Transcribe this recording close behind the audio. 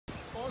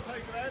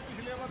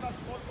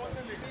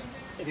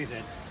It is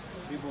heads.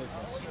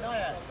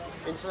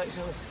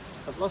 Intellectuals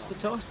have lost the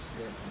toss.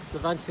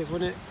 Levante have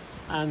won it,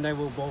 and they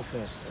will bowl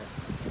first.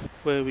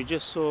 Where we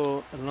just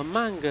saw La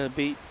Manga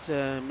beat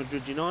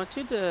Madrid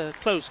United. A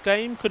close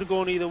game, could have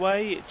gone either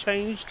way. It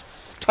changed.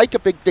 Take a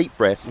big deep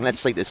breath and let's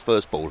see this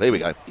first ball. Here we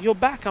go. You're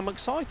back. I'm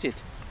excited.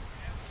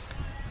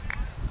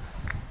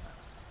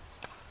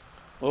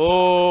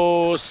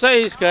 Oh,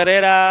 6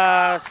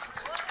 carreras.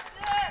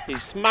 He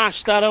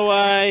smashed that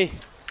away.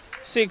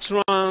 6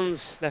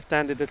 runs,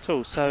 left-handed at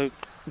all. So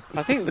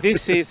I think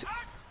this is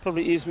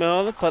probably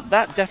Ismail, but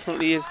that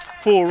definitely is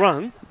 4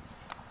 runs.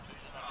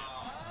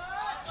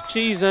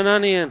 Cheese and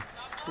onion.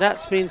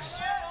 That's been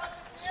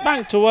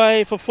spanked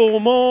away for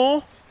 4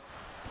 more.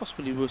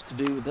 Possibly was to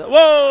do with that.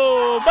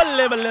 Whoa!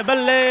 Balle, balle,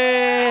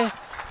 balle!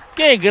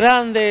 Que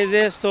grande es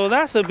esto?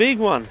 That's a big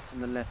one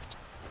on the left.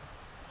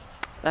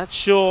 That's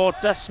short.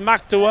 That's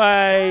smacked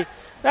away.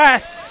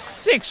 That's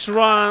 6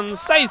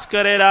 runs. 6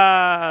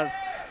 carreras.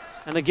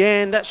 And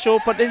again, that's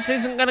short, but this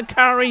isn't going to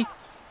carry.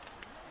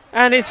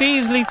 And it's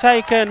easily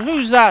taken.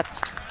 Who's that?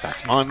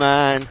 That's my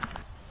man.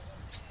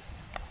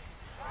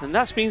 And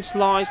that's been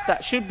sliced.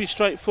 That should be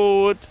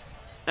straightforward.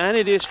 And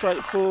it is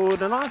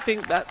straightforward. And I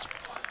think that's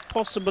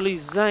possibly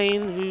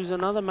Zayn, who's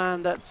another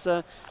man that's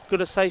got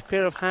a safe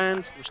pair of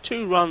hands.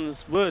 2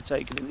 runs were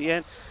taken in the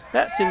end.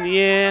 That's in the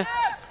air.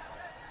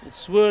 It's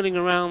swirling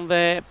around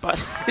there,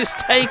 but it's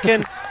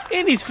taken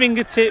in his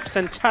fingertips,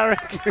 and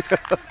Tarek.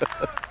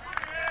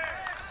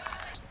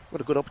 What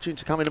a good opportunity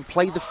to come in and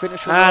play the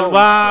finisher. And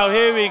wow,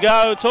 here we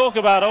go. Talk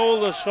about all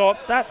the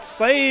shots. That's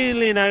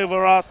sailing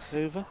over us.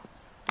 Over.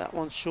 That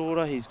one's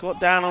shorter. He's got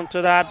down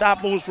onto that.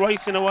 That ball's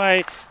racing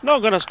away. Not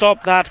going to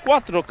stop that. 4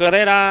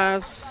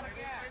 carreras.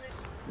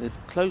 The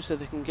closer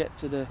they can get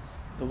to the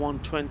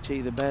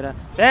 120, the better.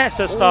 There's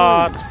a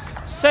start.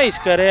 6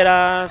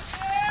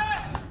 carreras.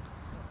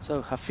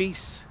 So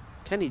Hafiz,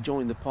 can he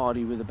join the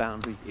party with a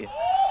boundary here?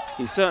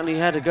 He certainly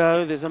had a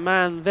go. There's a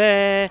man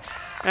there,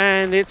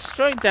 and it's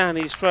straight down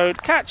his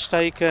throat. Catch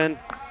taken.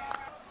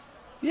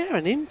 Yeah,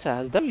 and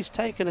Imtaz, though he's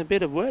taken a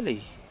bit of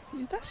whirly.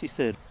 That's his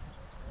 3rd.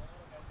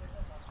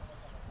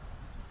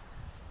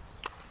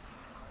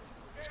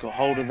 He's got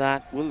hold of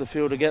that. Will the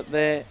fielder get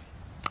there?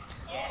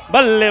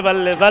 Balle,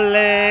 balle,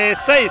 balle.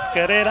 6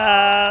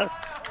 carreras.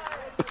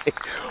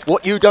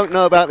 What you don't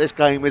know about this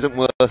game isn't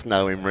worth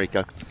knowing,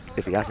 Rico,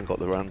 if he hasn't got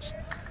the runs.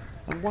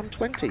 And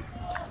 120.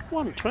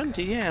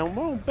 120, yeah, and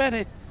we'll bet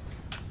it.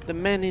 The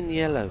men in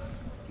yellow.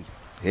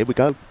 Here we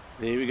go.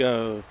 Here we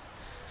go.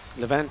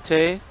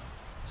 Levante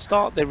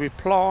start their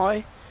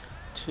reply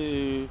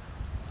to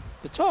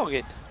the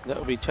target that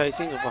will be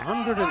chasing of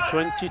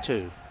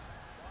 122.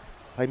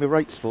 Pay me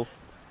rates for.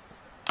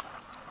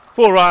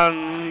 4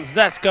 runs.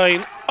 That's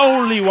going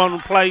only one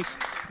place.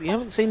 You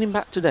haven't seen him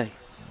back today.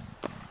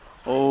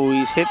 Oh,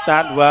 he's hit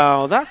that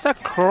well. That's a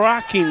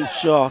cracking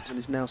shot, and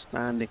he's now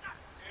standing.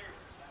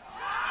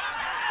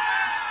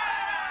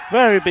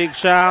 Very big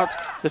shout.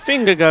 The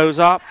finger goes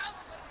up.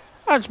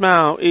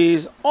 Ajmal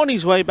is on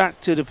his way back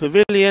to the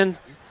pavilion.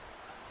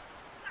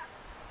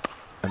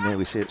 And there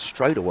we see it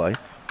straight away.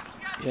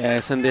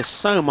 Yes, and there's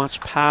so much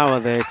power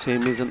there,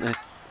 Tim, isn't there?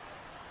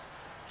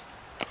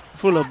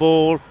 Fuller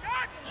ball.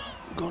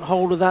 Got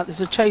hold of that.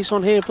 There's a chase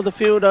on here for the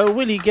fielder.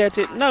 Will he get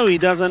it? No, he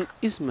doesn't.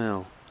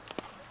 Ismail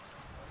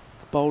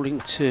bowling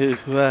to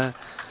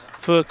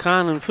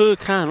Furkan, and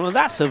Furkan, well,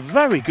 that's a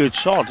very good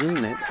shot,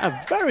 isn't it?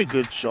 A very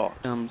good shot.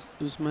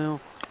 Ismail.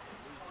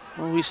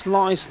 Oh, he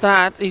sliced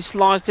that. He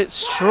sliced it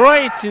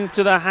straight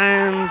into the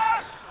hands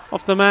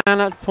of the man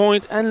at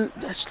point. And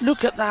just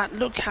look at that.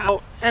 Look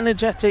how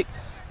energetic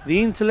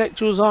the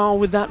intellectuals are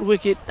with that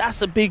wicket.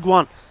 That's a big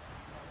one.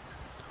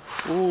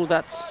 Oh,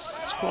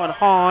 that's quite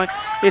high.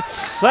 It's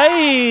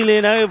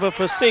sailing over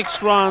for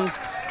 6 runs.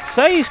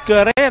 6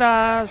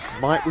 carreras.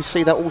 Might we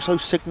see that also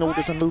signalled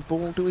as a low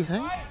ball, do we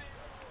think?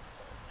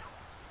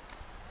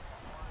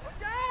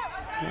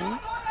 Yeah.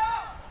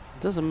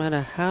 Doesn't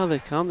matter how they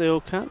come, they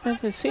all come.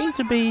 They seem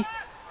to be.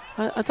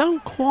 I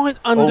don't quite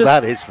understand. Oh,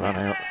 that is run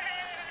out.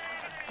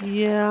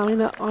 Yeah, I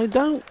mean, I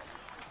don't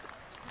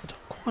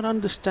quite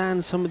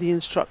understand some of the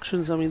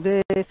instructions. I mean,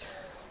 there.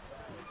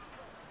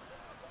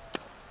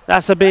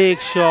 That's a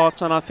big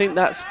shot, and I think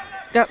that's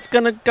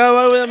going to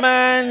go over the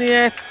man.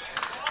 Yes,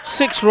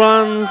 6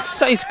 runs,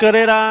 6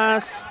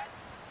 carreras.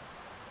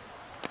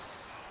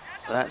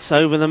 That's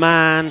over the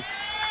man.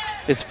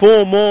 It's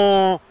 4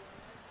 more.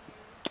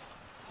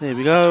 There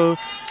we go.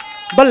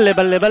 Balle,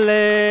 balle,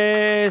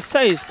 balle.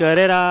 6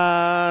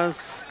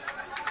 carreras.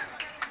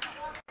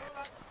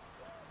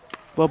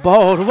 Well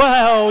bowled.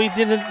 Well, he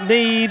didn't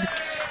need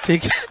to.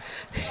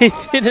 He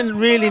didn't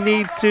really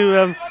need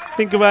to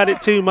think about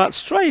it too much.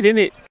 Straight in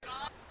it.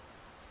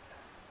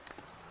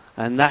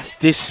 And that's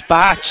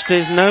dispatched.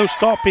 There's no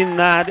stopping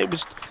that. It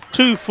was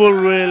too full,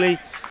 really.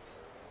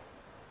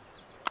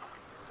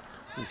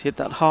 He's hit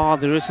that hard.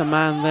 There is a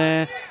man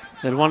there.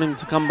 They'll want him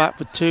to come back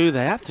for 2.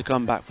 They have to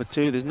come back for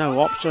 2. There's no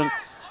option.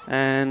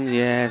 And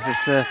yes,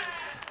 it's a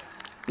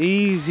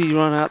easy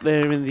run out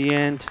there in the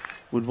end.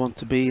 would want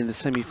to be in the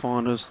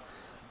semi-finals.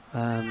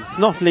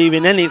 Not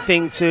leaving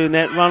anything to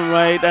net run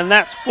rate, and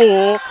that's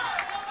 4.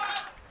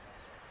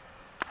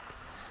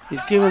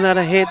 He's given that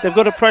a hit. They've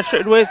got to pressure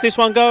it. Where's this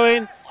one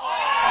going?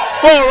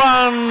 4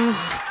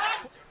 runs.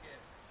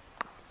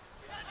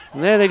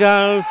 And there they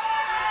go.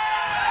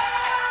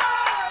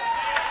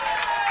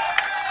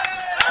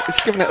 He's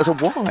given it as a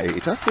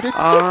wide. That's what he did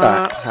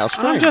that. How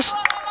strange.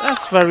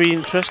 That's very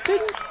interesting.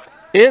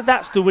 Yeah,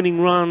 that's the winning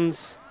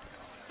runs.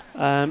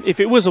 If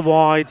it was a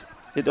wide,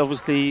 it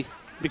obviously,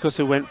 because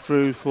it went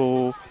through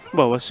for,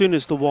 well, as soon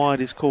as the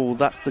wide is called,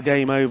 that's the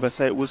game over.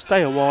 So it will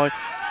stay a wide.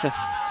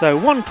 So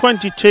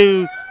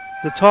 122,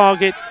 the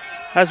target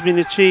has been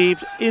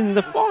achieved in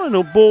the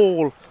final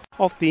ball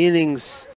of the innings.